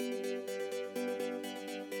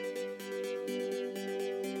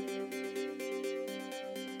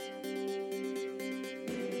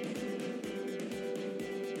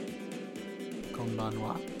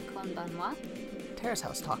Konbanwa. Konbanwa. Terrace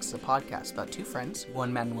House Talks is a podcast about two friends,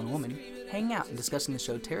 one man and one woman, hanging out and discussing the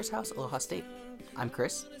show Terrace House Aloha State. I'm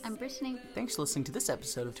Chris. I'm Brittany. Thanks for listening to this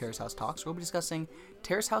episode of Terrace House Talks. We'll be discussing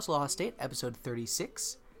Terrace House Aloha State, episode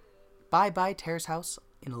 36. Bye-bye Terrace House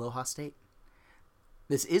in Aloha State.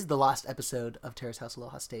 This is the last episode of Terrace House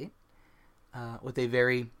Aloha State, with a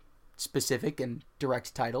very specific and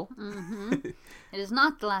direct title. Mm-hmm. It is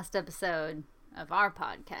not the last episode of our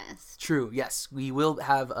podcast. True, yes. We will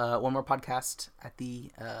have one more podcast at the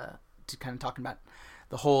to kind of talking about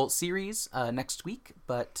the whole series next week,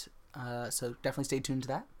 but so definitely stay tuned to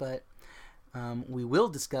that. But we will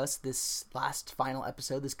discuss this last final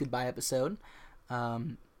episode, this goodbye episode. I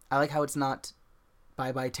like how it's not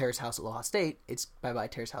bye-bye Terrace House Aloha State, it's bye-bye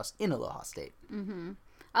Terrace House in Aloha State. Mm-hmm.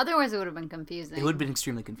 Otherwise, it would have been confusing. It would have been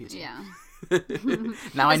extremely confusing. Yeah.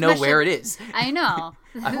 Now I know where it is. I know.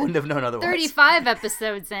 I wouldn't have known otherwise. 35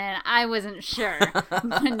 episodes in, I wasn't sure.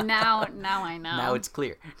 But now I know. Now it's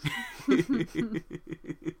clear.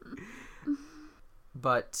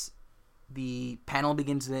 But the panel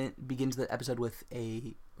begins the episode with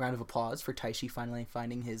a round of applause for Taishi finally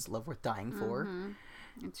finding his love worth dying for. Mm-hmm.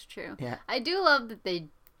 It's true. Yeah. I do love that they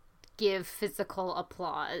give physical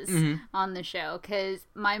applause on the show, because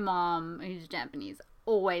my mom, who's Japanese,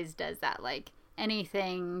 always does that. Like,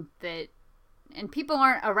 anything that, and people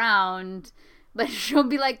aren't around, but she'll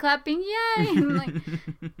be like clapping, yay! And like,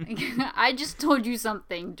 I just told you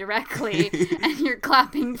something directly, and you're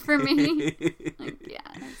clapping for me. Like, yeah,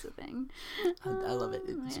 that's the thing. I love it.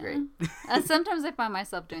 It's great. Sometimes I find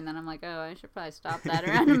myself doing that. I'm like, oh, I should probably stop that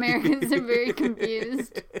around Americans. They're very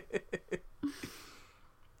confused.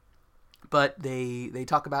 But they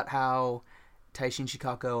talk about how Taishi and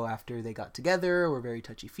Chikako, after they got together, were very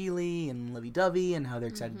touchy-feely and lovey-dovey, and how they're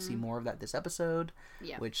excited to see more of that this episode,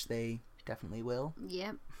 which they definitely will.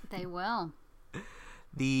 Yep, they will.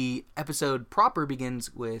 The episode proper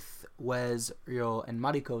begins with Wes, Ryo, and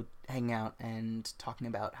Mariko hanging out and talking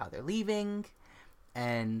about how they're leaving,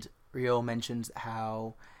 and Ryo mentions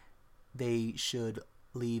how they should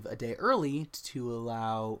leave a day early to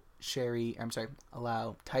allow Taishi and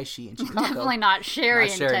Chikako. Definitely not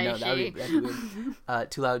Sherry and Taishi. No, that'd be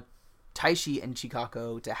weird. To allow Taishi and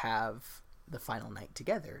Chikako to have the final night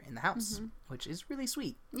together in the house, which is really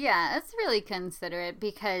sweet. Yeah, it's really considerate,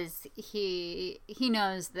 because he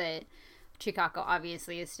knows that Chikako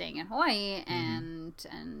obviously is staying in Hawaii, and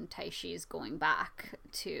Taishi is going back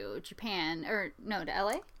to Japan, or no, to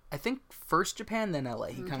LA? I think first Japan, then LA.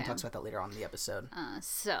 He kind of talks about that later on in the episode.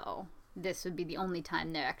 So this would be the only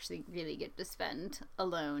time they actually really get to spend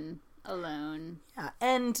alone. Yeah,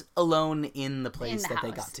 and alone in the place that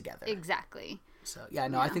they got together. Exactly. So, yeah,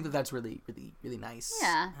 no, I think that's really, really, really nice.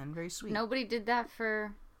 Yeah. And very sweet. Nobody did that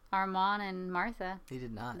for Armand and Martha. They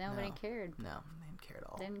did not. Nobody cared. No, they didn't care at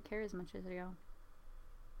all. They didn't care as much as Ryo.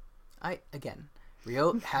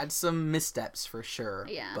 Ryo had some missteps for sure.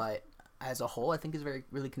 Yeah. But as a whole, I think is a very,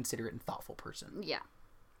 really considerate and thoughtful person. Yeah.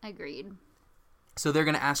 Agreed. So they're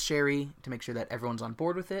going to ask Sherry to make sure that everyone's on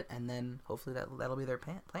board with it, and then hopefully that'll be their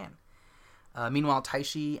plan. Meanwhile,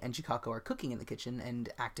 Taishi and Chikako are cooking in the kitchen and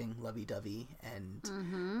acting lovey-dovey, and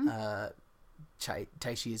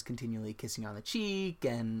Taishi is continually kissing her on the cheek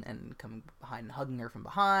and coming behind and hugging her from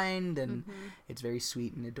behind, and it's very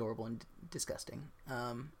sweet and adorable and disgusting.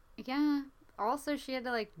 Yeah. Also, she had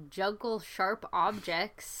to, like, juggle sharp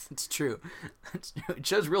objects. It's true. It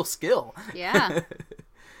shows real skill. Yeah.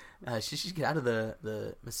 She should get out of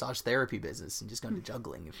the massage therapy business and just go into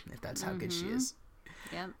juggling if that's how good she is.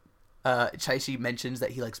 Yep. Taishi mentions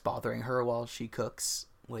that he likes bothering her while she cooks,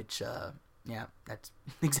 which, that's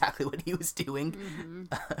exactly what he was doing.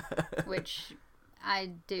 Which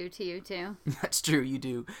I do to you, too. That's true, you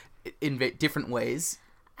do, in different ways.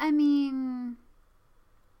 I mean,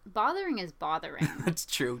 bothering is bothering. That's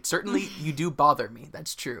true. Certainly, you do bother me.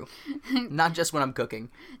 That's true. Not just when I'm cooking.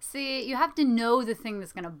 See, you have to know the thing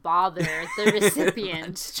that's going to bother the recipient.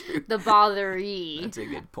 That's true. The botheree. That's a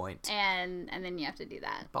good point. And then you have to do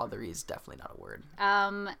that. Botheree is definitely not a word.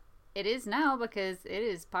 It is now, because it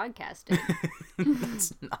is podcasted.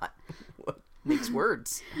 That's not what makes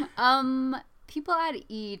words. People add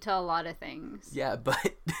E to a lot of things. Yeah,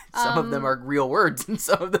 but some of them are real words and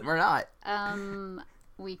some of them are not.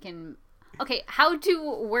 How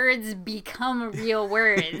do words become real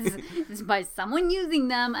words? It's by someone using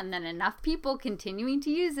them, and then enough people continuing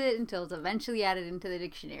to use it until it's eventually added into the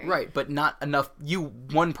dictionary. Right, but not enough.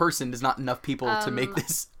 One person is not enough people to make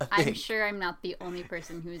this a thing. I'm sure I'm not the only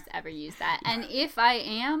person who's ever used that. And if I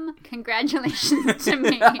am, congratulations to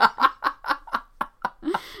me.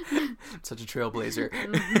 Such a trailblazer.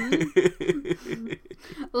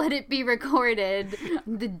 Let it be recorded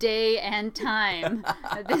the day and time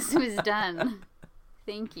that this was done.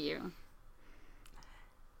 Thank you.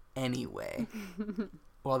 Anyway,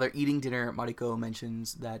 while they're eating dinner, Mariko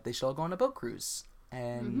mentions that they should all go on a boat cruise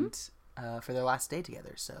and for their last day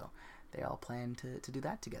together. So they all plan to do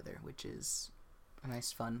that together, which is a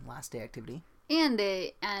nice, fun last day activity. And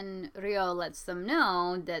Ryo lets them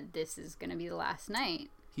know that this is going to be the last night.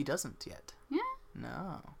 He doesn't yet. Yeah?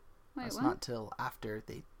 No. Wait, That's what? not till after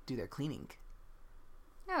they do their cleaning.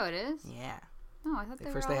 Oh, it is? Yeah. Oh, I thought they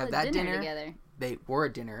First were they all had at that dinner dinner. together. They were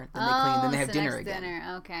at dinner, then they clean, then they have it's the dinner next again.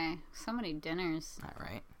 Dinner. Okay. So many dinners. All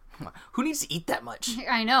right. Who needs to eat that much?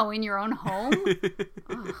 I know, in your own home?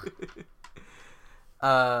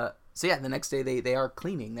 So yeah, the next day they are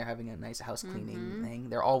cleaning. They're having a nice house cleaning thing.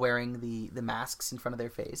 They're all wearing the masks in front of their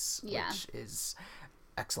face, which is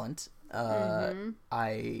excellent.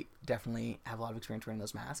 I definitely have a lot of experience wearing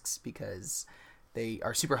those masks because they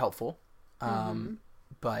are super helpful.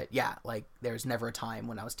 But yeah, like there's never a time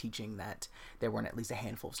when I was teaching that there weren't at least a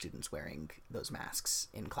handful of students wearing those masks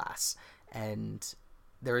in class. And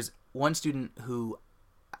there was one student who,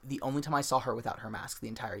 the only time I saw her without her mask the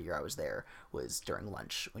entire year I was there was during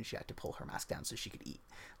lunch when she had to pull her mask down so she could eat.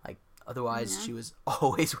 Like otherwise she was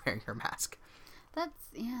always wearing her mask. That's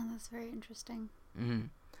very interesting.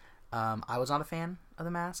 I was not a fan of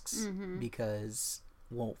the masks because,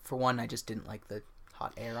 well, for one, I just didn't like the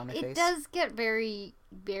hot air on my face. It does get very,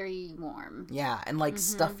 very warm. Yeah, and like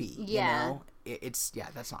stuffy, Yeah. you know? It's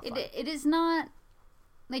that's not fun. It is not,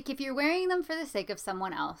 like if you're wearing them for the sake of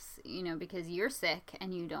someone else, you know, because you're sick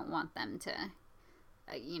and you don't want them to,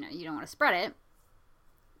 you don't want to spread it.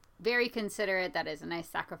 Very considerate. That is a nice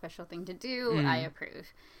sacrificial thing to do. I approve.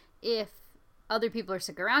 If other people are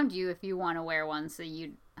sick around you, if you want to wear one so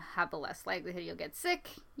you have a less likelihood you'll get sick,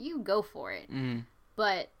 you go for it.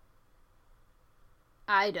 But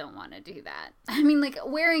I don't want to do that. I mean, like,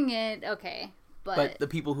 wearing it, okay. But the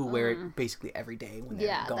people who wear it basically every day when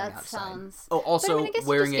they're going that outside. sounds... Oh, also, but, I mean, I guess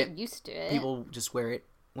wearing you just it, get used to it. people just wear it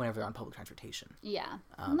whenever they're on public transportation. Yeah,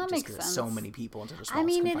 Just that makes 'cause sense. so many people in such a small, I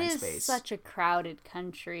mean, it confined is space. such a crowded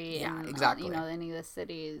country. Yeah, and, exactly. Any of the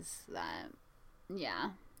cities that... Yeah,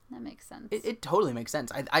 that makes sense. It totally makes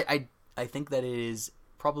sense. I think that it is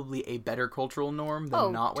probably a better cultural norm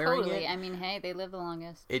than not wearing totally. it. I mean, hey, they live the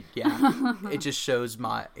longest. It just shows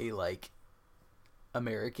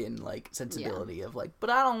American sensibility of but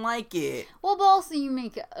I don't like it. Well, but also you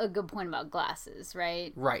make a good point about glasses,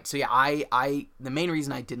 right? Right. So yeah, I the main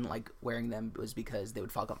reason I didn't like wearing them was because they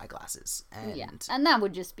would fog up my glasses, and and that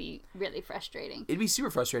would just be really frustrating. it'd be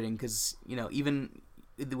super frustrating because even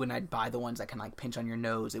when I'd buy the ones that can pinch on your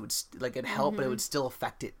nose, it would it'd help, but it would still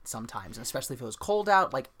affect it sometimes, and especially if it was cold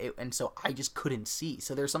out. And so I just couldn't see.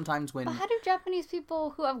 So there's sometimes when. But how do Japanese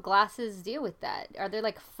people who have glasses deal with that? Are there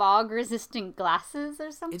fog resistant glasses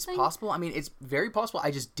or something? It's possible. I mean, it's very possible.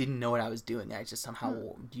 I just didn't know what I was doing. I just somehow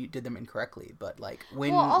did them incorrectly. But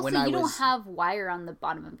when also I you was, don't have wire on the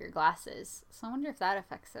bottom of your glasses, so I wonder if that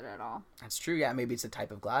affects it at all. That's true. Yeah, maybe it's a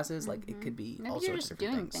type of glasses. It could be. Maybe all you're sorts just of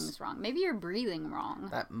different doing things wrong. Maybe you're breathing wrong.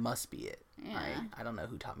 That must be it. Yeah. I don't know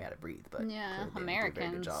who taught me how to breathe, but yeah, clearly they did a very good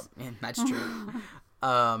Americans. job. Yeah, that's true.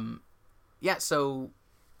 Yeah. So,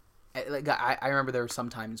 I remember there were some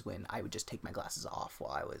times when I would just take my glasses off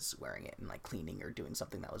while I was wearing it and cleaning or doing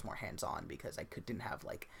something that was more hands on because I didn't have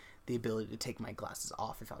the ability to take my glasses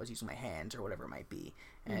off if I was using my hands or whatever it might be,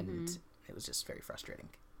 and it was just very frustrating.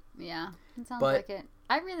 Yeah, it sounds like it.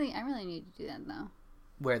 I really need to do that though.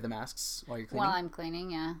 Wear the masks while you're cleaning? While I'm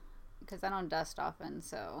cleaning, yeah. Because I don't dust often,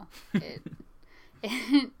 so it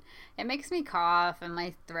makes me cough and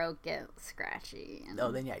my throat gets scratchy. And,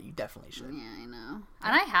 then yeah, you definitely should. Yeah, I know.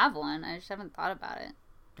 And I have one. I just haven't thought about it.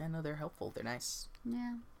 Yeah, no, they're helpful. They're nice.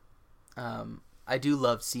 Yeah. I do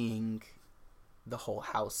love seeing the whole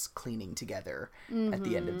house cleaning together at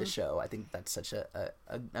the end of the show. I think that's such a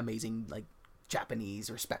amazing Japanese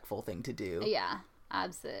respectful thing to do. Yeah,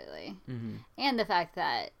 absolutely. And the fact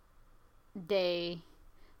that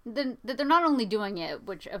they're not only doing it,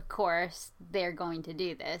 which of course they're going to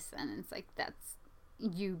do this, and it's that's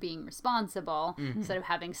you being responsible instead of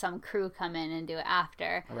having some crew come in and do it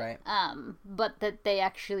after. Right. But that they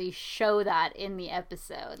actually show that in the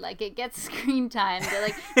episode. It gets screen time.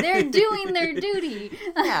 They're doing their duty.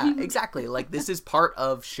 Yeah, exactly. This is part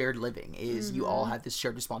of shared living, is you all have this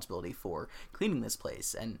shared responsibility for cleaning this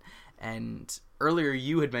place. And earlier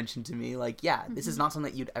you had mentioned to me, this is not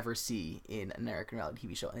something that you'd ever see in an American reality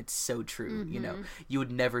TV show. And it's so true. You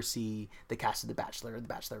would never see the cast of The Bachelor or The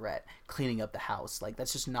Bachelorette cleaning up the house.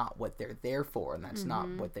 That's just not what they're there for. And that's not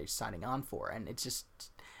what they're signing on for. And it's just,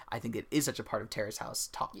 I think it is such a part of Terrace House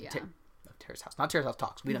talk. Yeah. Terrace House, not Terrace House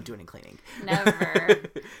Talks. We don't do any cleaning. Never.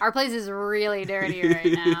 Our place is really dirty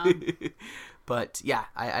right now. But yeah,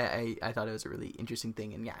 I thought it was a really interesting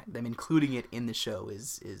thing, and yeah, them including it in the show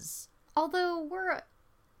is. Although, were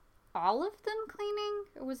all of them cleaning?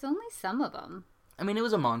 It was only some of them. I mean, it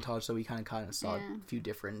was a montage, so we kind of saw Yeah. a few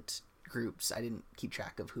different groups. I didn't keep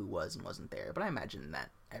track of who was and wasn't there, but I imagine that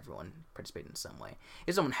everyone participated in some way.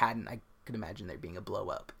 If someone hadn't, I could imagine there being a blow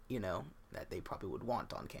up, that they probably would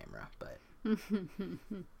want on camera. But,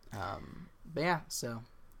 but yeah. So,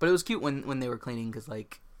 but it was cute when they were cleaning because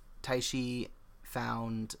like Taishi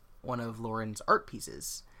found one of Lauren's art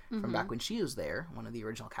pieces from back when she was there, one of the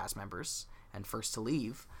original cast members and first to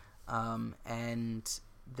leave, and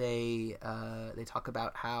they talk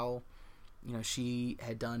about how she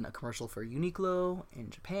had done a commercial for Uniqlo in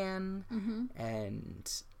Japan,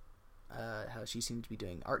 and how she seemed to be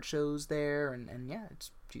doing art shows there, and yeah,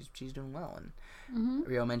 she's doing well. And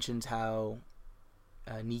Ryo mentions how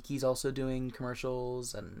Niki's also doing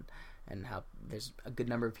commercials, and how there's a good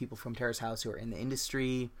number of people from Terrace House who are in the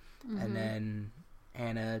industry, and then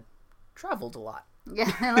Anna traveled a lot.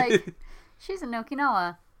 Yeah, like, she's in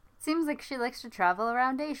Okinawa. Seems like she likes to travel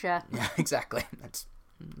around Asia. Yeah, exactly. That's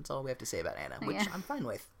all we have to say about Anna, which I'm fine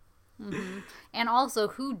with. And also,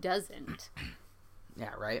 who doesn't?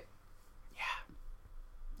 Yeah, right? Yeah.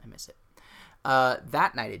 I miss it.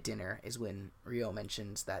 That night at dinner is when Ryo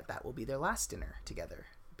mentions that will be their last dinner together,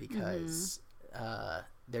 because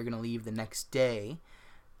they're going to leave the next day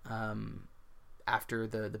after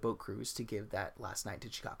the boat cruise to give that last night to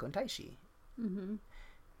Chikako and Taishi.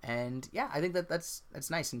 And yeah, I think that's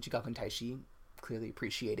nice, and Chikako and Taishi clearly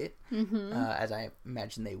appreciate it, as I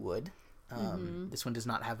imagine they would. This one does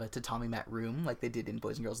not have a tatami mat room like they did in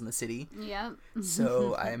Boys and Girls in the City. Yep.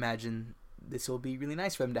 So I imagine this will be really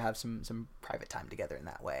nice for them to have some private time together in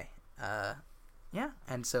that way. Yeah,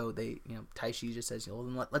 and so they, Taishi just says,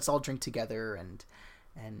 let's all drink together, and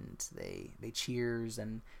they cheers,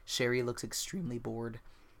 and Sherry looks extremely bored.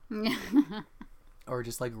 Or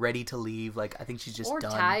just like ready to leave, like I think she's just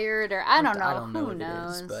done. Tired, or I don't know. I don't know Who what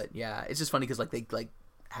knows? it is, but yeah, it's just funny because like they like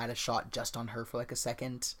had a shot just on her for like a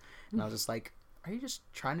second, and I was just like, are you just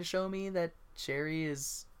trying to show me that Sherry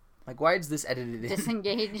is like, why is this edited in?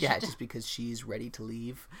 Disengaged? Yeah, just because she's ready to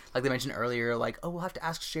leave. Like they mentioned earlier, like, oh, we'll have to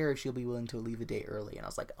ask Sherry if she'll be willing to leave a day early, and I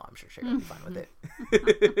was like, oh, I'm sure Sherry will be fine with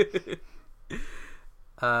it.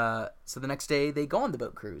 So the next day they go on the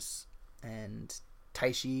boat cruise, and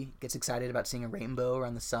Taishi gets excited about seeing a rainbow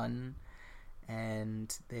around the sun,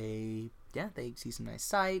 and they see some nice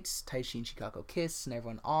sights. Taishi and Chikako kiss, and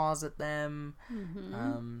everyone awes at them.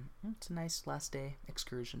 It's a nice last day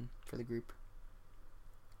excursion for the group.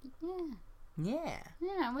 Yeah,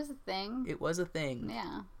 it was a thing. It was a thing.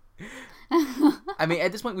 Yeah. I mean,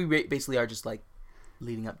 at this point, we basically are just like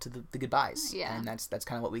leading up to the goodbyes. Yeah. And that's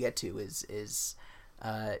kind of what we get to is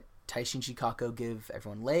Taishi and Chikako give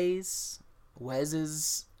everyone leis.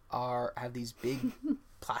 Wez's have these big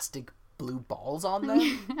plastic blue balls on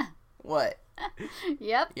them. What?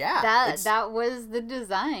 Yep. Yeah. That was the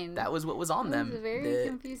design. That was what was on them. It was very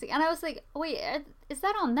confusing. And I was like, wait, is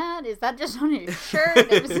that on that? Is that just on your shirt?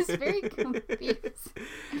 It was just very confused.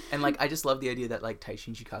 And like, I just love the idea that like Taishi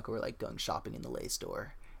and Chikako were like going shopping in the lei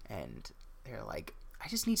store, and they're like, I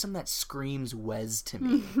just need something that screams Wez to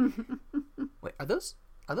me. Wait, are those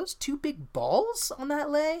two big balls on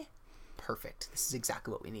that lei? Perfect. This is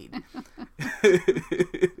exactly what we need.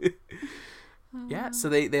 Yeah, so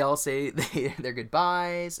they all say their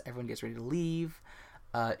goodbyes. Everyone gets ready to leave.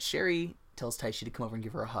 Sherry tells Taishi to come over and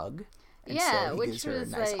give her a hug. And so he gives her a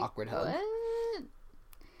nice awkward hug. What?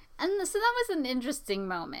 And so that was an interesting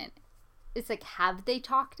moment. It's like, have they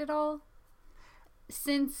talked at all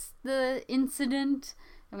since the incident?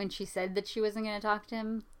 And when she said that she wasn't going to talk to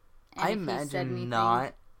him? And I imagine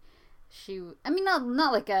not.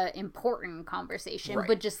 Not like a important conversation, right,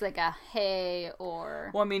 but just like a hey,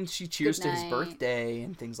 or... Well, I mean, she cheers to his birthday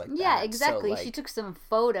and things like that. Yeah, exactly. So, like... She took some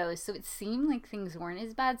photos, so it seemed like things weren't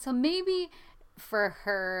as bad. So maybe for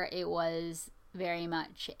her, it was very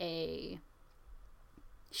much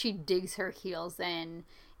she digs her heels in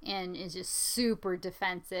and is just super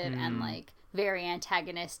defensive and like very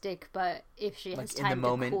antagonistic, but if she has time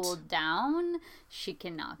to cool down, she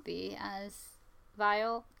cannot be as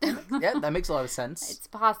vile. Yeah, that makes a lot of sense. It's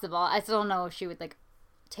possible. I still don't know if she would like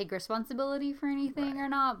take responsibility for anything or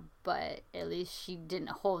not, but at least she didn't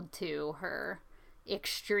hold to her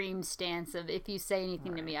extreme stance of, if you say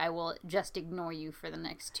anything to me, I will just ignore you for the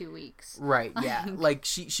next 2 weeks. Right, yeah. Like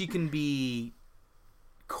she can be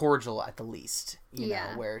cordial at the least, you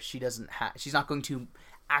know, where she doesn't she's not going to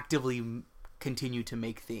actively continue to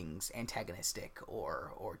make things antagonistic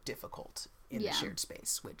or difficult in the shared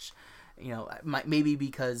space, which, maybe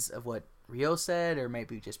because of what Rio said, or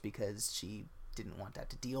maybe just because she didn't want to have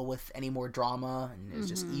to deal with any more drama and it was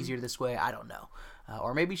just easier this way. I don't know.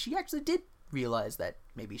 Or maybe she actually did realize that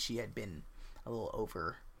maybe she had been a little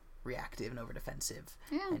overreactive and over defensive,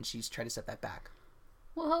 and she's tried to set that back.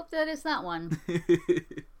 We'll hope that it's that one.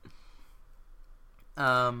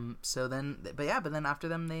 But then after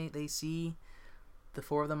them, they see the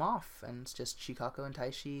four of them off, and it's just Chikako and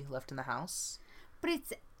Taishi left in the house. But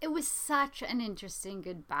it was such an interesting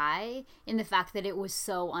goodbye in the fact that it was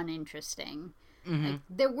so uninteresting. Like,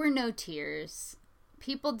 there were no tears.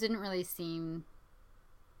 People didn't really seem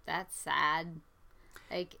that sad.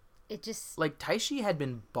 Like, it just... Like, Taishi had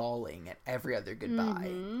been bawling at every other goodbye.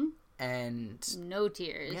 And... no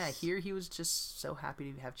tears. Yeah, here he was just so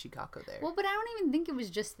happy to have Chikako there. Well, but I don't even think it was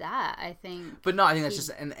just that. I think... But no, I think that's just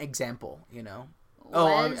an example,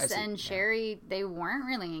 Wes and Sherry, they weren't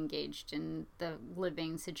really engaged in the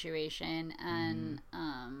living situation, and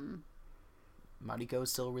Mariko is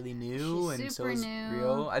still really new, and so is new.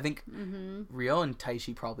 Rio. I think Rio and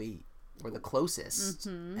Taishi probably were the closest,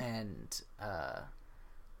 and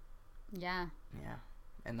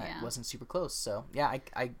and that wasn't super close. So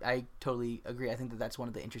I totally agree. I think that's one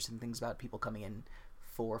of the interesting things about people coming in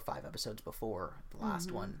 4 or 5 episodes before the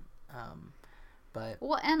last one.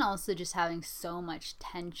 And also just having so much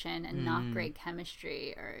tension and not great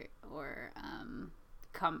chemistry or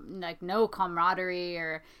no camaraderie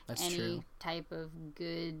or any type of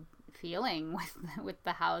good feeling with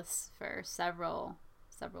the house for several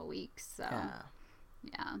weeks. So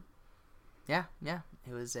yeah,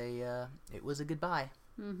 it was a goodbye.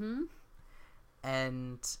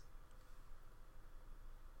 And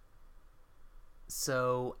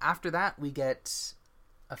so after that, we get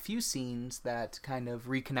a few scenes that kind of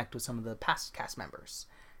reconnect with some of the past cast members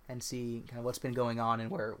and see kind of what's been going on and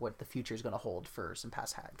what the future is going to hold for some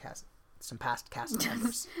past cast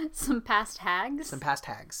members. Some past hags? Some past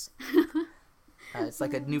hags. It's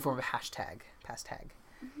like a new form of hashtag, past hag.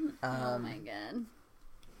 Oh my god.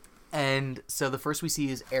 And so the first we see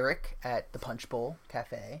is Eric at the Punch Bowl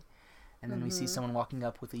Cafe, and then we see someone walking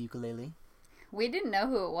up with a ukulele. We didn't know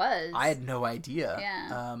who it was. I had no idea.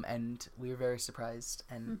 Yeah. And we were very surprised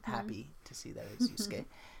and happy to see that it was Yusuke.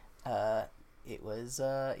 It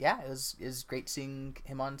was great seeing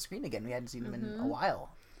him on screen again. We hadn't seen him in a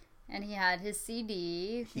while. And he had his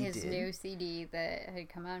CD, new CD that had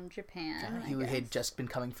come out in Japan. He had just been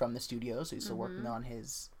coming from the studio, so he's still working on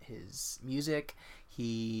his music.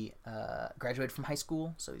 He graduated from high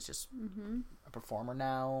school, so he's just a performer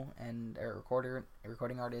now and a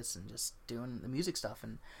recording artist, and just doing the music stuff.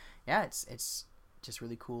 And it's just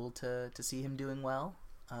really cool to see him doing well.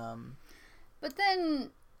 But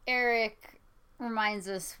then Eric reminds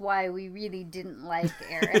us why we really didn't like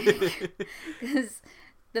Eric, because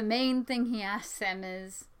the main thing he asks him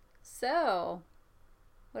is, "So,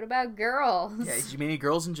 what about girls?" Yeah, did you meet any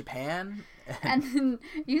girls in Japan? And then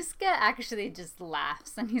Yusuke actually just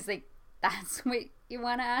laughs, and he's like, "That's what you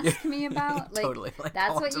want to ask me about? Like, totally. Like,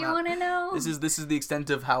 that's what you want to know? This is the extent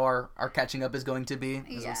of how our catching up is going to be.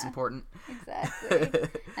 Is what's important." Exactly.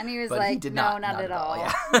 And he was but like, he did "No, not at all."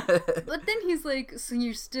 Yeah. But then he's like, "So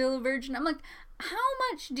you're still a virgin?" I'm like, how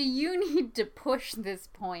much do you need to push this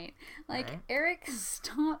point? Like, right? Eric,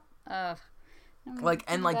 stop. That's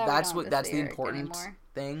the important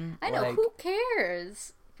thing. I know, who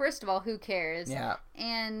cares? First of all, who cares? Yeah.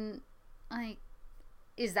 And, like,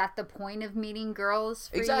 is that the point of meeting girls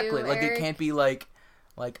for exactly. you, Like, Eric? it can't be like,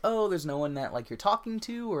 oh, there's no one that, like, you're talking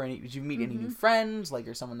to, or did you meet any new friends? Like,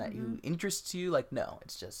 there's someone that you interests you? Like, no,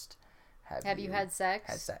 it's just, have you had sex?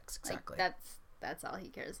 Had sex, exactly. Like, that's all he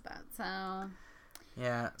cares about, so...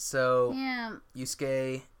 Yeah, so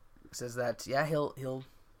Yusuke says that, he'll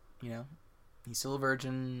he's still a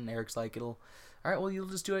virgin. Eric's like, all right, well, you'll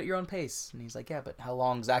just do it at your own pace. And he's like, yeah, but how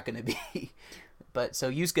long is that going to be? But so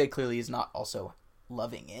Yusuke clearly is not also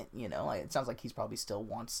loving it, Like, it sounds like he's probably still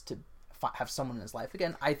wants to have someone in his life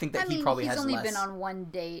again. I think that he probably has less. He's only been on one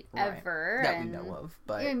date ever. That we know of,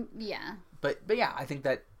 but... Yeah. But yeah, I think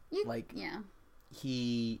that,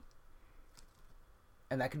 he...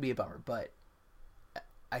 And that could be a bummer, but...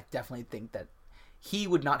 I definitely think that he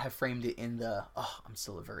would not have framed it in the I'm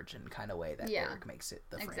still a virgin kind of way that Eric makes it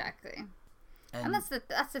the frame. Exactly. And that's the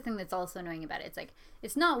thing that's also annoying about it. It's like,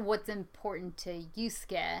 it's not what's important to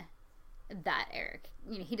Yusuke that Eric,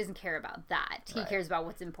 he doesn't care about that. He cares about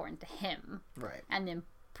what's important to him. Right. And then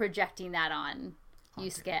projecting that on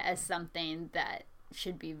Yusuke as something that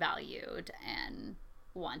should be valued and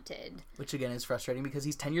wanted. Which again is frustrating because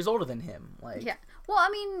he's 10 years older than him. Like, yeah. Well, I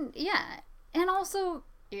mean, yeah. And also,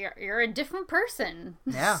 you're a different person.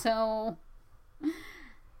 Yeah. So,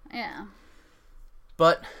 yeah.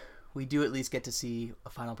 But we do at least get to see a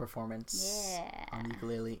final performance on the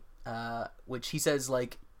ukulele, which he says,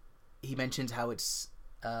 like, he mentions how it's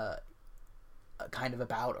kind of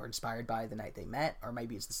about or inspired by the night they met, or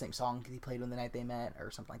maybe it's the same song he played on the night they met, or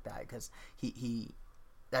something like that, because he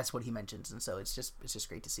that's what he mentions, and so it's just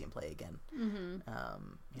great to see him play again.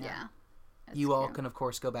 Yeah. You all can, of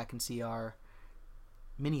course, go back and see our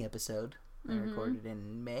mini episode that I recorded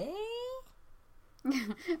in May.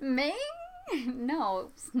 May? No, it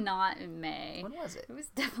was not in May. When was it? It was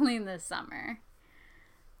definitely in the summer.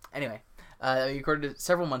 Anyway, we recorded it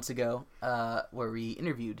several months ago, where we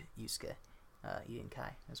interviewed Yusuke, Ii and Kai.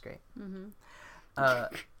 It was great.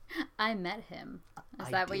 I met him. Is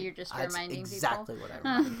that what you're just reminding exactly people? Exactly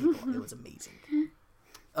what I reminded people. It was amazing.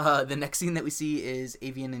 The next scene that we see is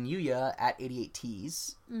Avian and Yuya at 88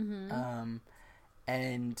 Tees.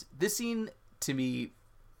 And this scene, to me,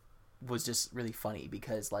 was just really funny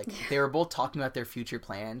because, like, they were both talking about their future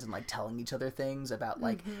plans and, like, telling each other things about,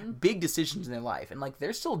 like, big decisions in their life. And, like,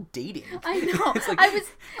 they're still dating. I know. It's like, I was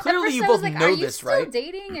clearly you both like, know this, right? Are you still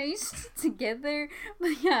dating? Are you still together?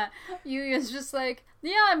 But yeah, Yuya's just like,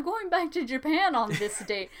 yeah, I'm going back to Japan on this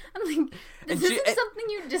date. I'm like, this isn't something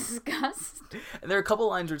you discussed. And there are a couple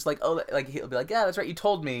lines where it's like, oh, like, he'll be like, yeah, that's right, you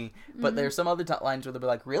told me. But there's some other lines where they'll be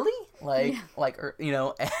like, really? Like, or, you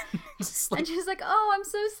know, and just like... And she's like, oh, I'm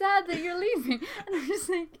so sad that you're leaving. And I'm just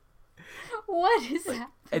like, what is happening?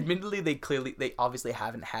 Admittedly, they obviously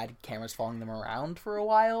haven't had cameras following them around for a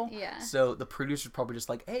while. Yeah. So the producer's probably just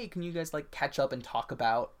like, hey, can you guys, like, catch up and talk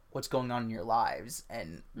about what's going on in your lives?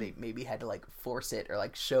 And they maybe had to, like, force it or,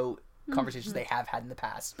 like, show conversations they have had in the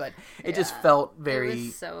past. But it just felt very... It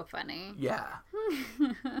was so funny. Yeah.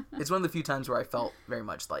 It's one of the few times where I felt very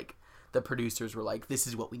much like the producers were like, this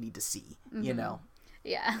is what we need to see, you know?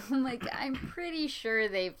 Yeah. Like, I'm pretty sure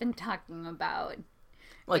they've been talking about...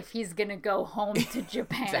 Like, if he's gonna go home to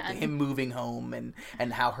Japan. Exactly, him moving home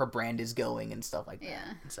and how her brand is going and stuff like that.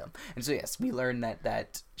 Yeah. And so yes, we learned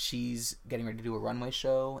that she's getting ready to do a runway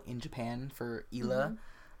show in Japan for Ila,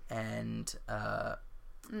 and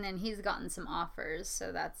then he's gotten some offers,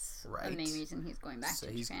 so that's the main reason he's going back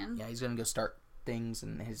to Japan. Yeah, he's gonna go start things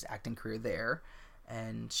in his acting career there,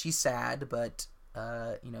 and she's sad, but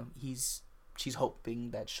you know, she's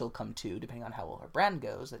hoping that she'll come to, depending on how well her brand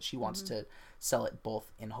goes, that she wants to sell it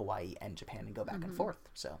both in Hawaii and Japan and go back and forth.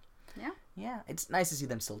 So yeah, it's nice to see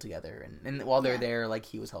them still together, and while they're there, like,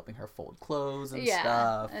 he was helping her fold clothes and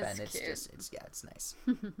stuff, and it's cute. It's nice.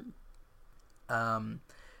 And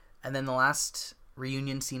then the last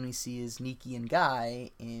reunion scene we see is Nikki and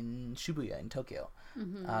Guy in Shibuya in Tokyo.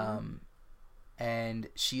 And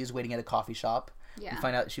she is waiting at a coffee shop. Yeah. We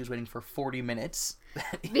find out she was waiting for 40 minutes.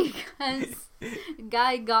 Because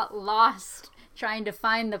Guy got lost trying to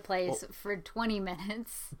find the place for 20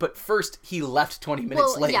 minutes. But first, he left 20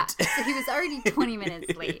 minutes late. Yeah, so he was already 20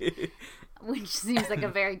 minutes late, which seems like a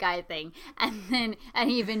very Guy thing. And then an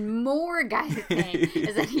even more Guy thing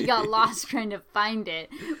is that he got lost trying to find it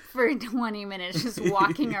for 20 minutes, just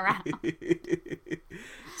walking around.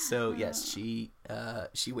 So, yes, she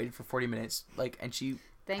waited for 40 minutes, like, and she...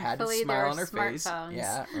 Thankfully, had a smile on her face.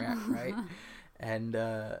 Yeah, right. And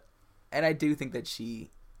I do think that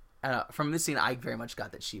she, from this scene, I very much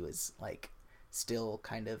got that she was, like, still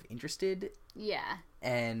kind of interested. Yeah.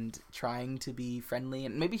 And trying to be friendly,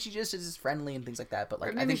 and maybe she just is friendly and things like that. But,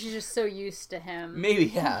 like, or maybe she's just so used to him. Maybe,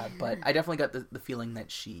 yeah. But I definitely got the feeling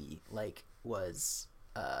that she, like, was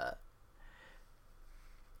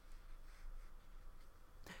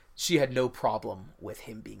she had no problem with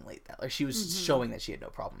him being late. Like, she was showing that she had no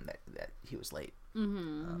problem that he was late.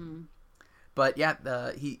 But yeah,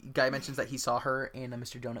 Guy mentions that he saw her in a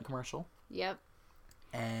Mr. Donut commercial. Yep.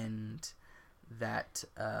 And that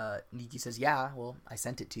Nikki says, "Yeah, well, I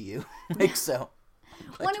sent it to you." Like, so.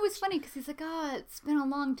 Well, and it was funny because he's like, "Oh, it's been a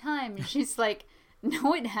long time," and she's like,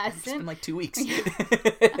 "No, it hasn't. It's been like 2 weeks."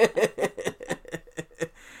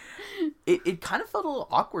 It kind of felt a little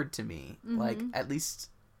awkward to me. Like, at least.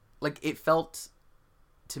 Like, it felt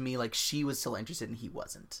to me like she was still interested and he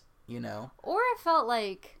wasn't, you know? Or I felt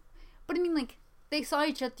like... But, I mean, like, they saw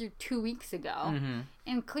each other 2 weeks ago.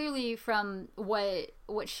 And clearly from what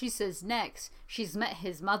she says next, she's met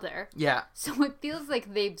his mother. Yeah. So it feels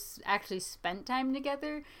like they've actually spent time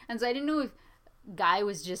together. And so I didn't know if Guy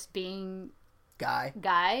was just being...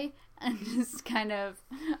 Guy. And just kind of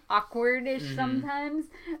awkward-ish sometimes.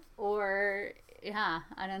 Or, yeah,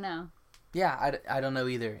 I don't know. Yeah, I don't know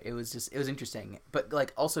either. It was interesting. But,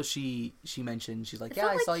 like, also she mentioned, she's like,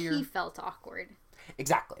 I saw your... he felt awkward.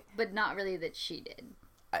 Exactly. But not really that she did.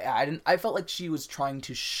 I felt like she was trying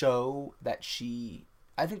to show that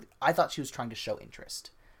I thought she was trying to show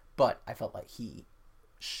interest, but I felt like he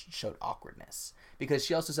showed awkwardness, because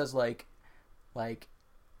she also says like,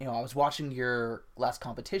 you know, I was watching your last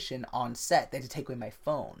competition on set. They had to take away my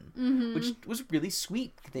phone, which was a really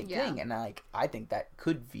sweet thing. And I think that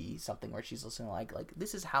could be something where she's listening like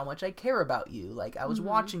this is how much I care about you. Like I was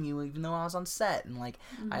watching you even though I was on set, and like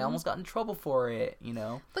I almost got in trouble for it, you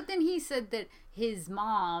know. But then he said that his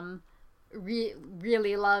mom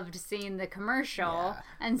really loved seeing the commercial,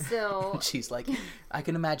 and so she's like, I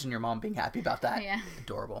can imagine your mom being happy about that. Yeah.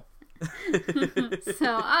 Adorable.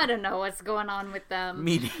 So I don't know what's going on with them.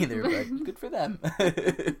 Me neither, but good for them.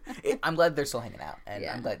 I'm glad they're still hanging out, and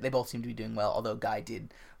I'm glad they both seem to be doing well, although Guy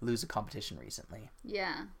did lose a competition recently.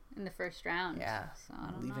 Yeah, in the first round. Yeah, so I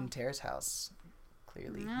don't leaving know. Tara's house.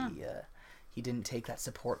 Clearly, he didn't take that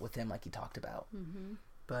support with him like he talked about.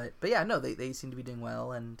 But yeah, no, they seem to be doing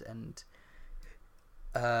well, and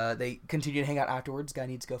they continue to hang out afterwards. Guy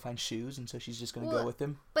needs to go find shoes, and so she's just going to go with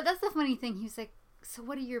him. But that's the funny thing. He's like, so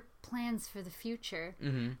what are your plans for the future?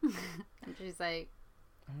 And she's like,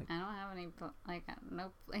 I don't have any,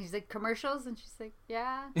 no. He's like, commercials? And she's like,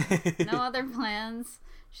 yeah, no other plans.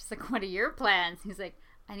 She's like, what are your plans? He's like,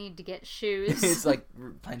 I need to get shoes. It's like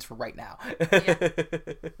plans for right now.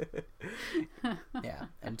 Yeah.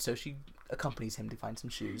 And so she accompanies him to find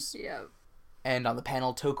some shoes. Yeah. And on the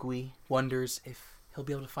panel, Tokui wonders if he'll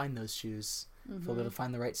be able to find those shoes. If he'll be able to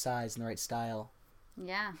find the right size and the right style.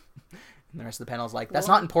 Yeah. And the rest of the panel is like, that's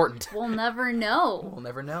not important. We'll never know. We'll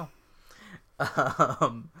never know.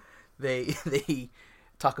 They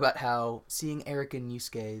talk about how seeing Eric and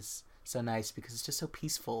Yusuke is so nice because it's just so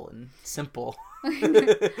peaceful and simple.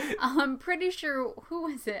 I'm pretty sure, who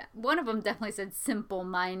was it? One of them definitely said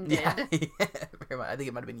simple-minded. Yeah, very much. I think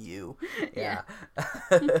it might have been you. Yeah.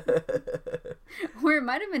 Or it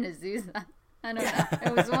might have been Azusa. I don't know.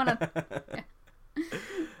 It was one of...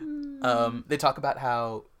 They talk about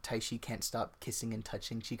how Taishi can't stop kissing and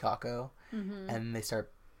touching Chikako, and they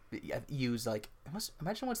start use like,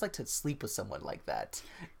 imagine what it's like to sleep with someone like that.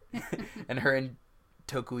 And her and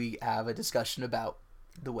Tokui have a discussion about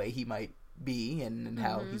the way he might be and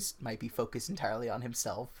how he might be focused entirely on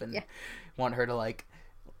himself, and want her to like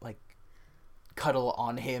cuddle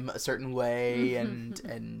on him a certain way,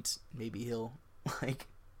 and maybe he'll like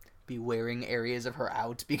be wearing areas of her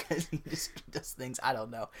out because he just does things. I don't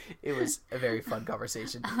know. It was a very fun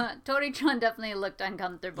conversation. Tori-chan definitely looked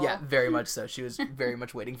uncomfortable. Yeah, very much so. She was very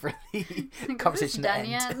much waiting for the conversation to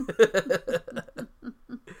end.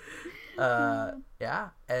 Yeah,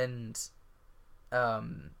 and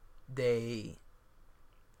they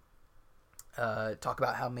talk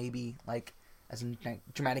about how maybe, like, as a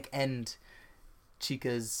dramatic end,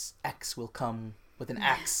 Chika's ex will come with an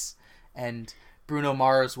axe, and Bruno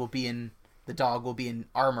Mars will be the dog will be in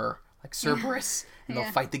armor, like Cerberus, and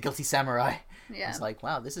they'll fight the guilty samurai. Yeah. It's like,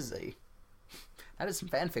 wow, that is some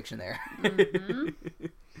fan fiction there.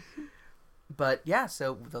 But yeah,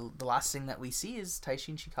 so the last thing that we see is Taishi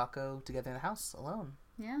and Chikako together in the house alone.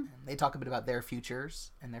 Yeah. And they talk a bit about their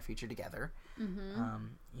futures and their future together.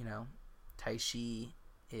 You know, Taishi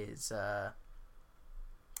is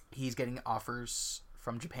he's getting offers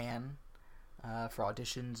from Japan for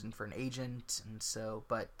auditions and for an agent, and so,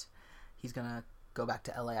 but he's gonna go back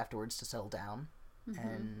to LA afterwards to settle down.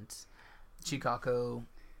 And Chikako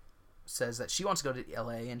says that she wants to go to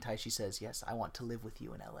LA, and Taishi says, yes, I want to live with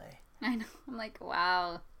you in LA. I know. I'm like,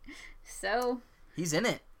 wow. So he's in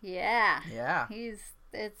it. Yeah. Yeah.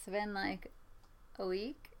 It's been like a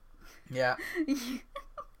week. Yeah.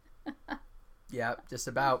 Yeah, just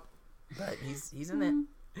about. But he's in it.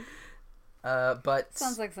 But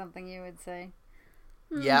sounds like something you would say.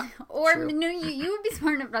 Yeah. Or true. No, you would be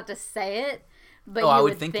smart enough not to say it, but I you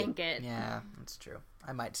would think it. it. Yeah, that's true.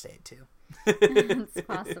 I might say it too. It's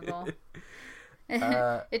possible.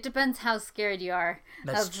 It depends how scared you are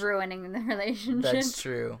of ruining the relationship. That's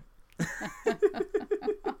true.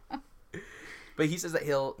 But he says that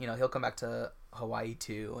he'll come back to Hawaii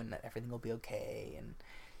too, and that everything will be okay. And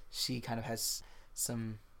she kind of has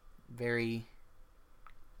some very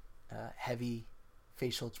heavy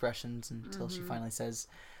facial expressions until she finally says,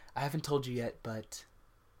 I haven't told you yet, but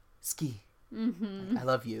ski. Like, I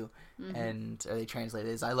love you. And or they translate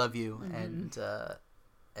it as I love you. And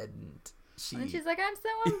she's like, I'm so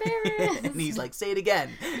embarrassed. And he's like, say it again.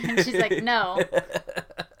 And she's like, no.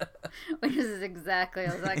 Which is exactly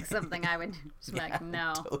like something I would just be like,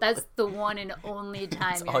 no. Totally. That's the one and only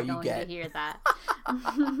time you're going to hear that.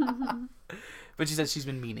 But she says she's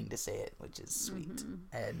been meaning to say it, which is sweet.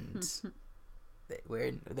 And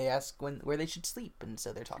they ask where they should sleep, and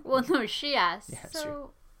so they're talking. Well, no, she asked. Yeah,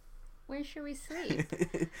 so where should we sleep?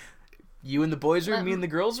 You in the boys' room, me in the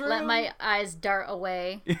girls' room? Let my eyes dart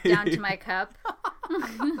away down to my cup.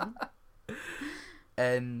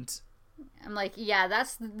 And I'm like, yeah,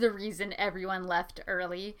 that's the reason everyone left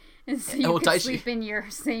early. And so you could sleep in your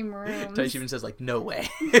same room. Taishi even says, like, no way.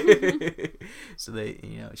 So they,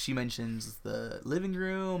 she mentions the living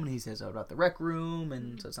room, and he says about the rec room,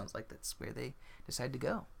 and so it sounds like that's where they decide to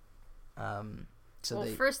go.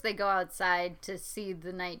 First they go outside to see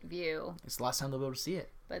the night view. It's the last time they'll be able to see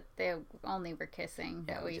it. But they only were kissing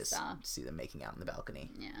that we just saw. See them making out in the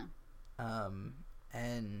balcony. Yeah.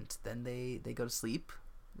 And then they go to sleep.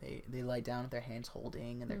 They lie down with their hands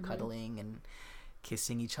holding, and they're cuddling and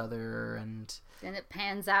kissing each other, and then it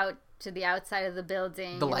pans out to the outside of the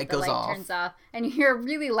building. The light goes off. Turns off, and you hear a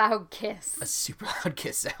really loud kiss. A super loud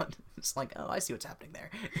kiss sound. It's like, oh, I see what's happening there.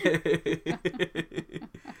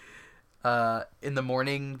 In the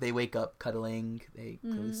morning, they wake up cuddling. They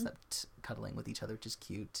clearly slept cuddling with each other, which is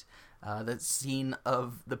cute. The scene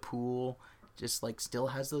of the pool just like still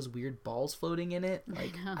has those weird balls floating in it.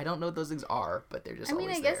 Like, I don't know what those things are, but they're just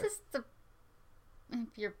always there. I guess it's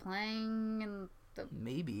if you're playing in the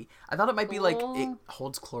maybe. I thought it might be like it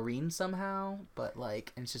holds chlorine somehow, but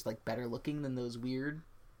like, and it's just like better looking than those weird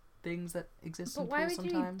things that exist in pools sometimes. But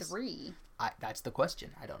why would you need 3? That's the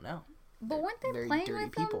question. I don't know. But weren't they very playing dirty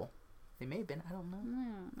with people? Them? They may have been. I don't know.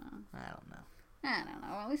 I don't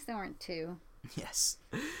know. At least there weren't 2. Yes.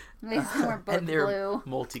 At least they weren't both and they're blue.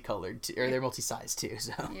 Multicolored, or they're multi-sized too.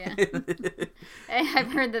 So yeah,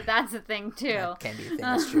 I've heard that's a thing too. That can be a thing.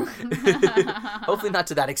 That's true. Hopefully not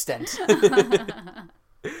to that extent.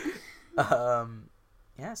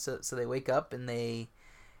 Yeah. So they wake up and they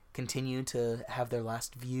continue to have their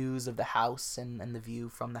last views of the house and the view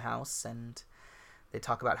from the house, and they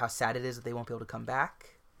talk about how sad it is that they won't be able to come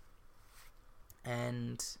back,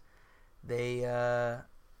 and they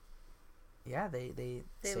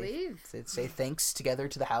leave. They say thanks together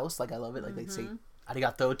to the house. Like, I love it. Like, they say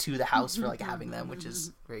arigato to the house for like having them, which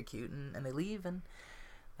is very cute. And they leave, and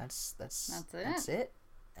that's it.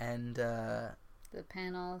 And the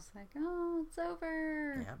panel's like, oh, it's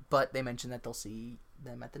over. Yeah, but they mention that they'll see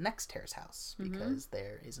them at the next Terrace house because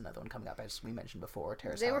there is another one coming up, as we mentioned before.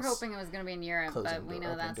 Terrace They house were hoping it was going to be in Europe, but we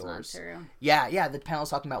know that's not true. Yeah. The panel's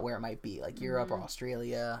talking about where it might be, like Europe or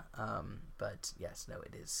Australia. But yes, no,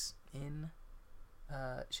 it is in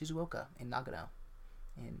Shizuoka, in Nagano,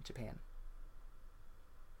 in Japan.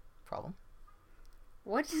 Problem?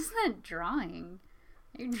 What is that drawing?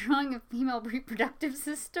 Are you drawing a female reproductive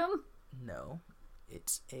system? No,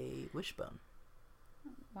 it's a wishbone.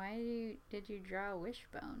 Why did you draw a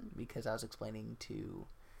wishbone? Because I was explaining to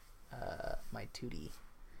my Tootie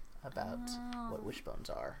about what wishbones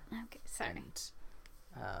are. Okay, sorry. And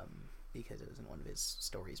because it was in one of his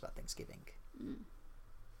stories about Thanksgiving.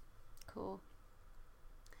 Cool.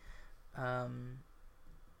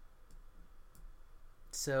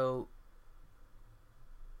 So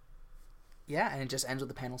yeah, and it just ends with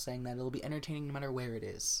the panel saying that it'll be entertaining no matter where it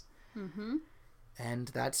is. And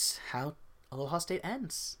that's how Aloha State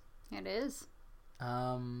ends. It is.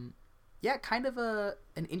 Yeah, kind of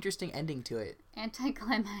an interesting ending to it.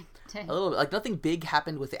 Anticlimactic. A little bit. Like, nothing big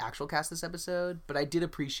happened with the actual cast this episode, but I did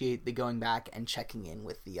appreciate the going back and checking in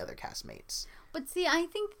with the other castmates. But see, I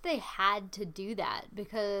think they had to do that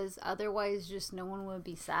because otherwise just no one would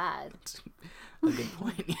be sad. A good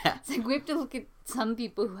point, yeah. It's like we have to look at some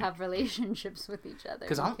people who have relationships with each other.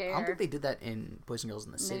 Because I don't think they did that in Boys and Girls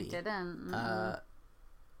in the City. They didn't.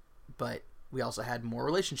 But we also had more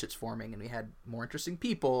relationships forming, and we had more interesting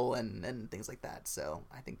people and things like that. So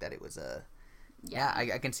I think that it was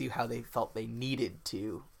I can see how they felt they needed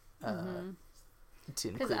to include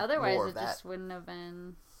because otherwise more of it that. Just wouldn't have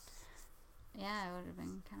been. Yeah, it would have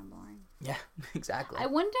been kind of boring. Yeah, exactly. I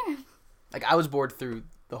wonder. Like, I was bored through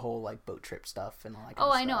the whole like boat trip stuff and all that.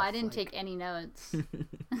 I know. I didn't take any notes.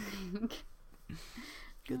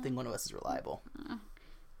 Good thing one of us is reliable.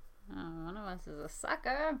 One of us is a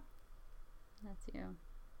sucker. That's you.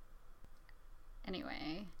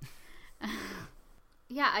 Anyway.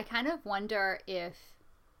 Yeah, I kind of wonder if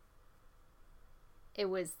it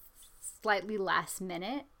was slightly last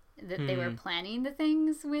minute that they were planning the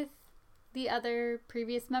things with the other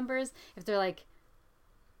previous members. If they're like,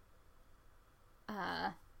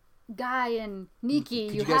 Guy and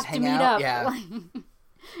Nikki, you have to meet up. Yeah. Like,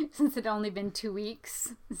 since it only been 2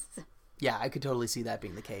 weeks. Yeah, I could totally see that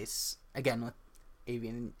being the case. Again, with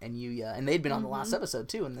Avian and Yuya, and they'd been on the last episode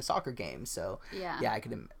too in the soccer game, so yeah, I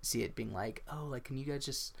could see it being like, oh, like, can you guys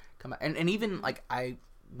just come out? And even like, I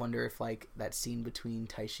wonder if like that scene between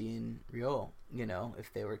Taishi and Ryo, you know,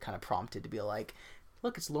 if they were kind of prompted to be like,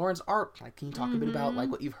 look, it's Lauren's art. Like, can you talk a bit about like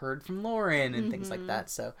what you've heard from Lauren and things like that?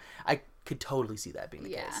 So I could totally see that being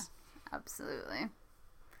the case. Absolutely.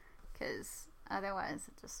 Because otherwise,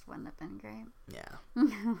 it just wouldn't have been great. Yeah.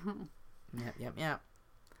 Yep.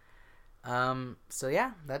 So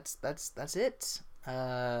yeah, that's it.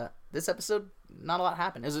 This episode, not a lot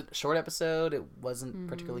happened. It was a short episode. It wasn't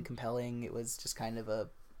particularly compelling. It was just kind of a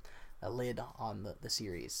lid on the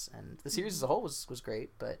series, and the series as a whole was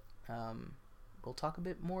great. But we'll talk a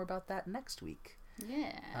bit more about that next week.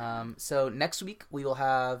 Yeah. So next week we will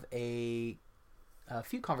have a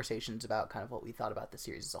few conversations about kind of what we thought about the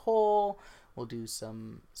series as a whole. We'll do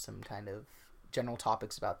some kind of general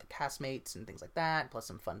topics about the castmates and things like that, plus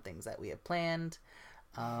some fun things that we have planned.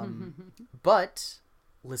 But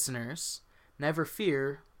listeners, never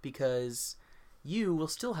fear, because you will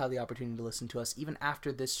still have the opportunity to listen to us even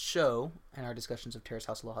after this show and our discussions of Terrace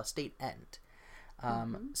House Aloha State end.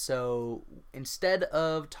 So instead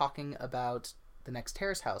of talking about the next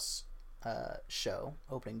Terrace House show,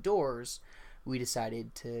 Opening Doors, we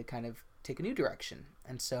decided to kind of take a new direction.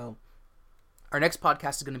 And so our next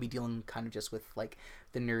podcast is going to be dealing kind of just with like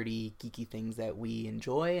the nerdy, geeky things that we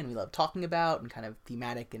enjoy and we love talking about, and kind of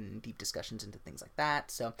thematic and deep discussions into things like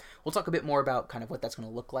that. So we'll talk a bit more about kind of what that's going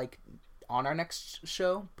to look like on our next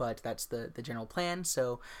show, but that's the general plan.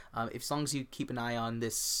 So as long as you keep an eye on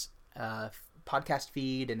this podcast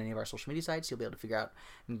feed and any of our social media sites, you'll be able to figure out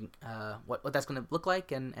what that's going to look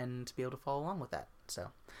like and be able to follow along with that.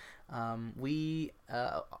 So we'll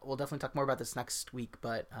definitely talk more about this next week,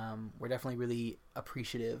 but we're definitely really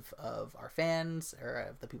appreciative of our fans, or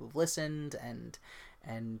of the people who've listened, and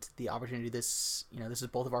the opportunity. This is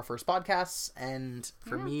both of our first podcasts, and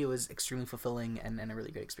for me it was extremely fulfilling and a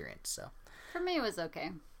really good experience. So for me it was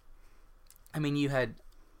okay. I mean,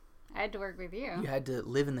 I had to work with you. You had to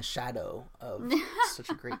live in the shadow of such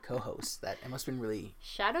a great co-host that it must have been really...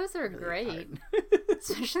 Shadows are really great.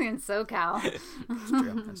 Especially in SoCal.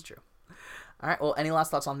 That's true. All right, well, any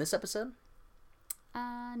last thoughts on this episode?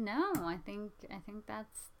 No, I think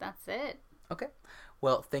that's it. Okay.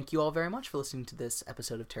 Well, thank you all very much for listening to this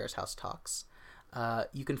episode of Terrace House Talks.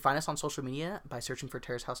 You can find us on social media by searching for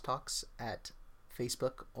Terrace House Talks at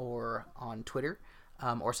Facebook or on Twitter.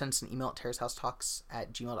 Or send us an email at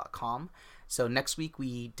terracehousetalks@gmail.com. So next week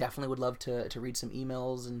we definitely would love to read some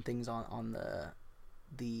emails and things on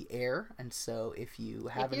the air. And so if you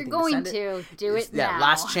have anything to send do it now. Yeah,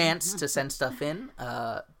 last chance to send stuff in.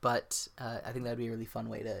 But I think that would be a really fun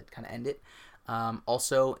way to kind of end it.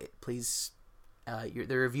 Also, please,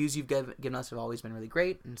 the reviews you've given us have always been really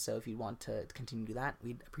great. And so if you want to continue to do that,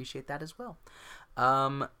 we'd appreciate that as well.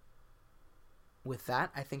 With that,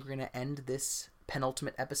 I think we're going to end this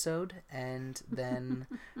penultimate episode, and then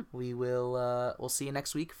we'll see you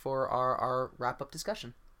next week for our wrap-up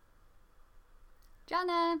discussion.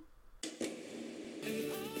 Jana!